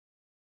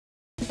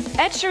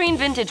At Shareen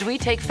Vintage, we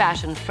take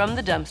fashion from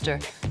the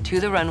dumpster to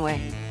the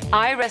runway.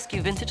 I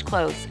rescue vintage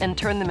clothes and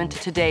turn them into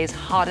today's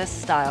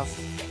hottest styles.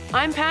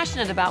 I'm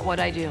passionate about what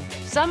I do.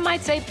 Some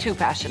might say too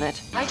passionate.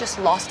 I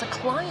just lost a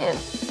client.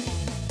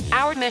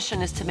 Our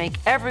mission is to make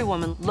every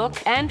woman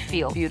look and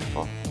feel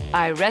beautiful.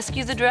 I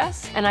rescue the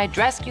dress and I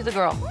rescue the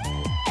girl.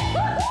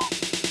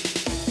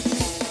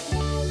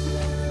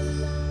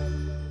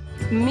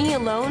 Me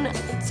alone,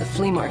 it's a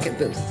flea market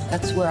booth.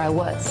 That's where I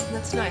was.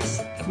 That's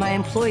nice. My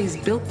employees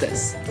built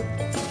this.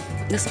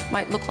 This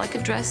might look like a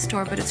dress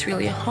store, but it's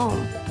really a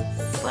home.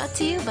 Brought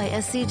to you by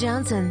SC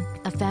Johnson,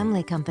 a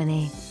family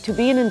company. To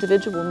be an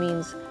individual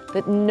means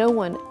that no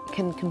one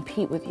can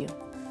compete with you.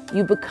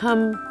 You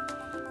become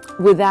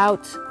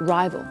without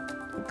rival.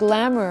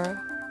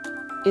 Glamour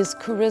is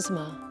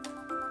charisma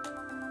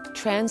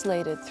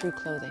translated through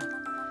clothing.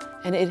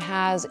 And it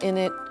has in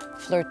it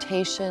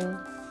flirtation,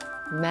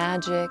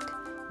 magic,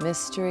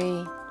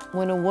 mystery.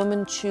 When a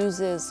woman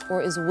chooses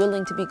or is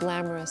willing to be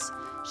glamorous,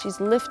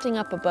 she's lifting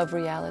up above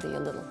reality a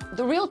little.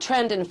 The real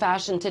trend in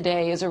fashion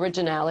today is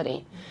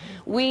originality.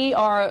 We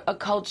are a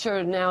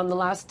culture now in the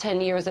last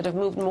 10 years that have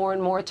moved more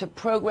and more to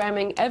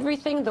programming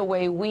everything the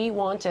way we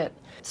want it.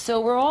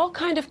 So we're all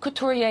kind of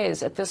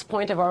couturiers at this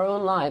point of our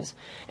own lives.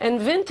 And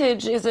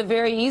vintage is a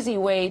very easy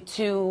way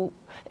to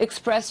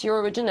express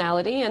your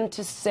originality and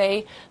to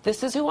say,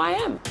 this is who I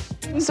am.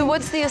 So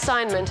what's the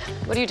assignment?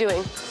 What are you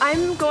doing?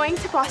 I'm going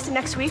to Boston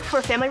next week for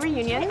a family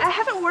reunion. I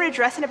haven't worn a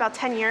dress in about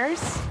 10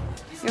 years.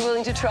 You're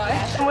willing to try?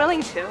 I'm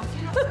willing to.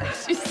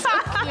 She's so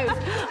cute.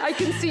 I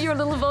can see your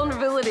little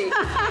vulnerability.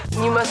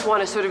 You must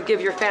want to sort of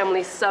give your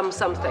family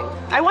something.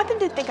 I want them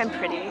to think I'm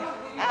pretty.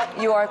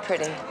 You are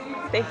pretty.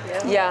 Thank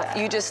you. Yeah,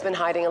 you just been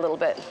hiding a little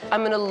bit.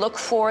 I'm gonna look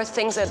for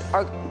things that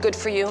are good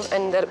for you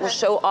and that will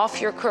show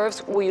off your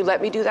curves. Will you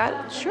let me do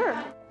that? Sure.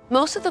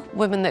 Most of the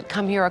women that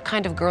come here are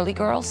kind of girly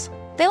girls.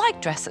 They like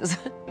dresses.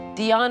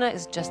 Diana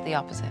is just the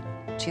opposite.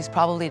 She's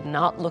probably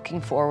not looking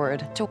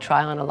forward to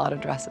try on a lot of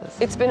dresses.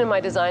 It's been in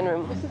my design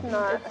room.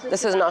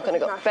 This is not gonna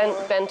go.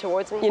 Bend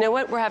towards me. You know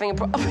what? We're having a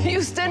problem.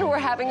 Houston, we're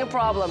having a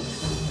problem.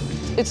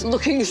 It's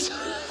looking so...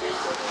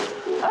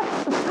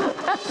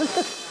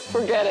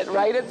 Forget it,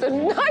 right? It's a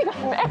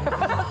nightmare.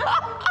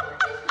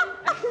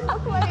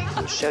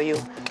 I'll show you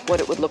what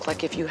it would look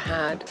like if you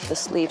had the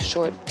sleeve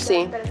short.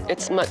 See,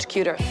 it's much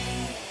cuter.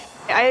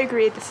 I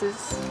agree, I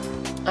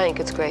think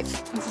it's great.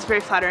 this is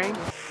very flattering.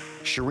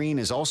 Shareen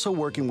is also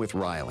working with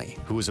Riley,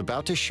 who is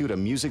about to shoot a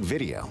music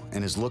video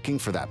and is looking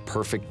for that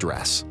perfect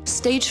dress.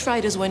 Stage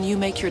fright is when you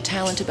make your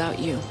talent about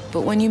you,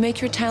 but when you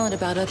make your talent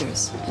about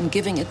others and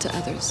giving it to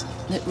others,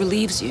 it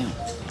relieves you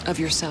of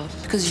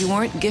yourself because you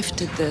weren't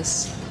gifted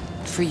this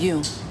for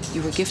you.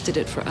 You were gifted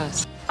it for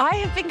us. I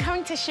have been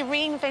coming to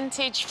Shareen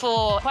Vintage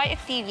for quite a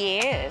few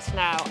years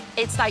now.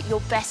 It's like your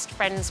best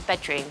friend's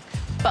bedroom,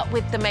 but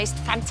with the most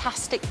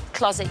fantastic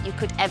closet you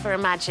could ever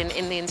imagine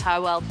in the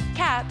entire world.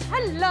 Kat,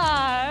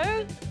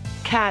 hello.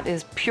 Kat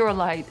is pure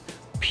light,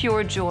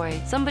 pure joy.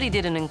 Somebody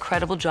did an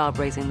incredible job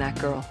raising that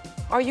girl.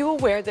 Are you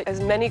aware that as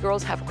many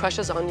girls have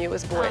crushes on you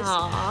as boys?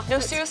 Aww, no,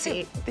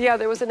 seriously. Yeah,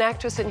 there was an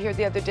actress in here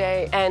the other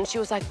day, and she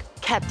was like,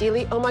 Kat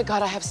Deely, oh my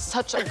God, I have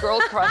such a girl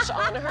crush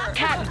on her.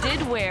 Kat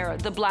did wear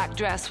the black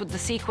dress with the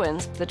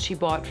sequins that she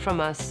bought from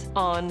us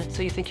on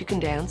So You Think You Can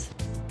Dance.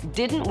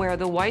 Didn't wear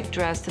the white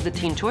dress to the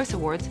Teen Choice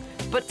Awards,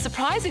 but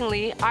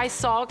surprisingly, I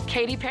saw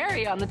Katy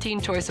Perry on the Teen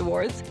Choice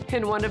Awards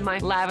in one of my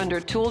lavender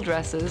tulle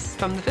dresses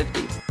from the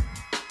 50s.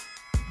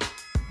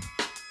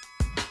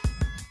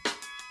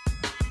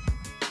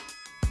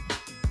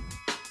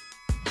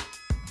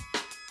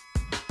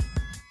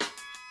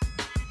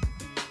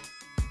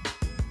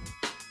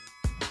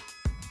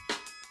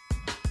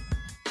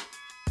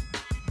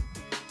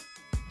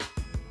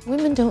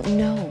 Women don't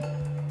know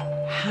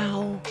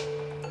how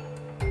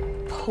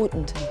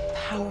potent and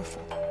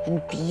powerful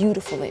and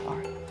beautiful they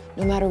are,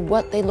 no matter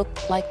what they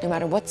look like, no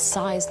matter what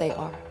size they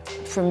are.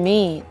 For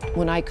me,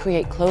 when I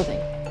create clothing,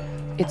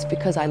 it's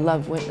because I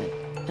love women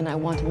and I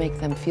want to make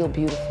them feel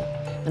beautiful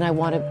and I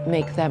want to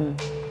make them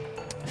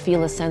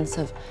feel a sense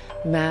of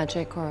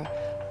magic or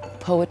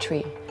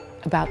poetry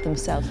about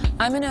themselves.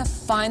 I'm gonna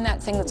find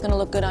that thing that's gonna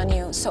look good on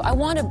you. So I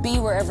wanna be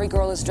where every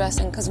girl is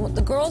dressing, because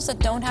the girls that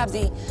don't have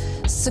the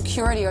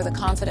security or the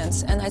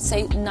confidence, and I'd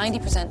say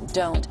 90%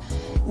 don't,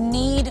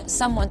 need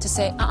someone to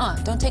say,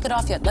 don't take it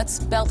off yet. Let's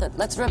belt it,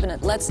 let's ribbon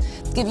it, let's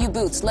give you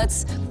boots,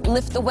 let's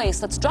lift the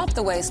waist, let's drop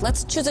the waist,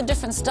 let's choose a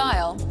different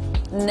style.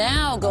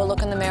 Now go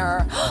look in the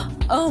mirror.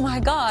 Oh my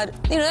God,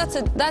 you know,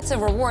 that's a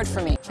reward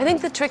for me. I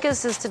think the trick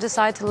is to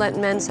decide to let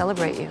men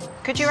celebrate you.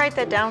 Could you write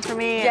that down for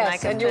me? Yes, and I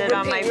can put it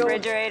on my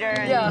refrigerator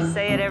and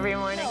say it every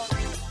morning.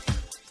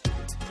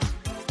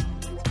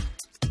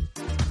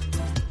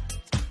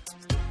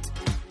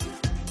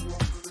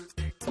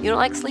 You don't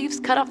like sleeves?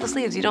 Cut off the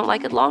sleeves. You don't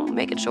like it long?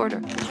 Make it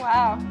shorter.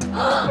 Wow.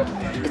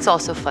 It's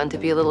also fun to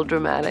be a little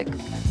dramatic.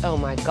 Oh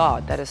my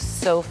God, that is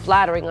so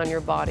flattering on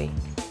your body.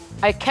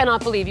 I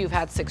cannot believe you've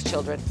had 6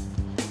 children.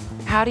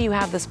 How do you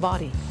have this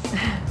body?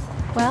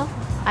 Well,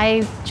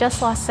 I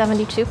just lost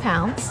 72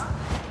 pounds.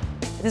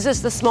 Is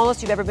this the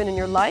smallest you've ever been in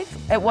your life?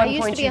 At one I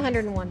used point to be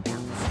 101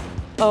 pounds.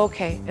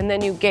 Okay, and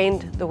then you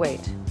gained the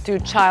weight through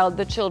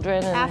the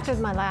children. And... After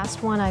my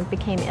last one, I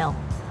became ill.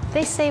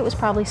 They say it was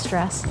probably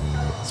stress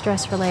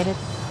related.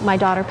 My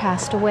daughter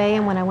passed away,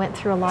 and when I went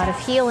through a lot of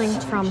healing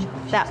from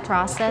that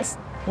process.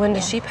 When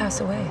does she pass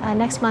away?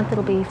 Next month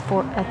it'll be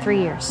 3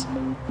 years.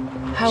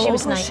 How she old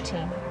was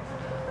 19.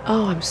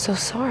 Oh, I'm so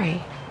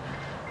sorry.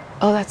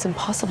 Oh, that's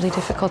impossibly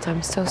difficult.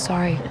 I'm so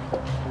sorry.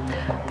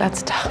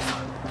 That's tough.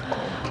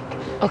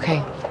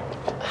 Okay,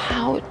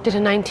 how did a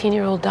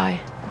 19-year-old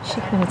die? She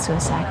committed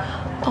suicide.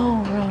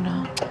 Oh,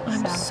 Rona,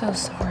 I'm so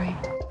sorry.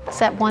 It's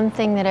that one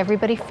thing that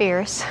everybody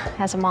fears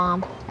as a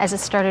mom. As it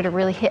started to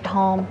really hit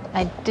home,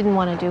 I didn't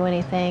want to do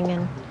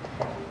anything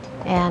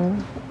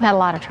and had a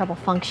lot of trouble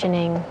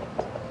functioning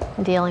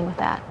and dealing with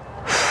that.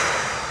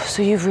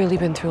 So you've really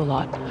been through a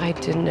lot. I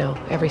didn't know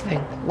everything.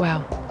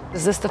 Wow.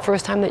 Is this the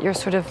first time that you're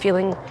sort of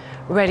feeling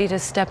ready to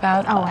step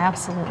out? Oh,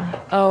 absolutely.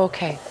 Oh,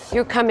 okay.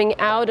 You're coming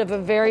out of a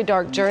very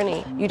dark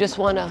journey. You just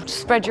want to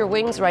spread your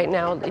wings right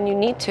now, and you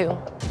need to.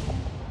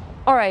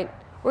 All right,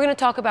 we're going to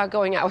talk about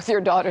going out with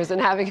your daughters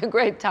and having a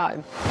great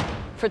time.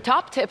 For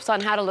top tips on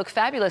how to look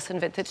fabulous in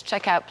vintage,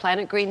 check out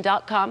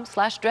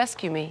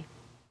planetgreen.com/rescueme.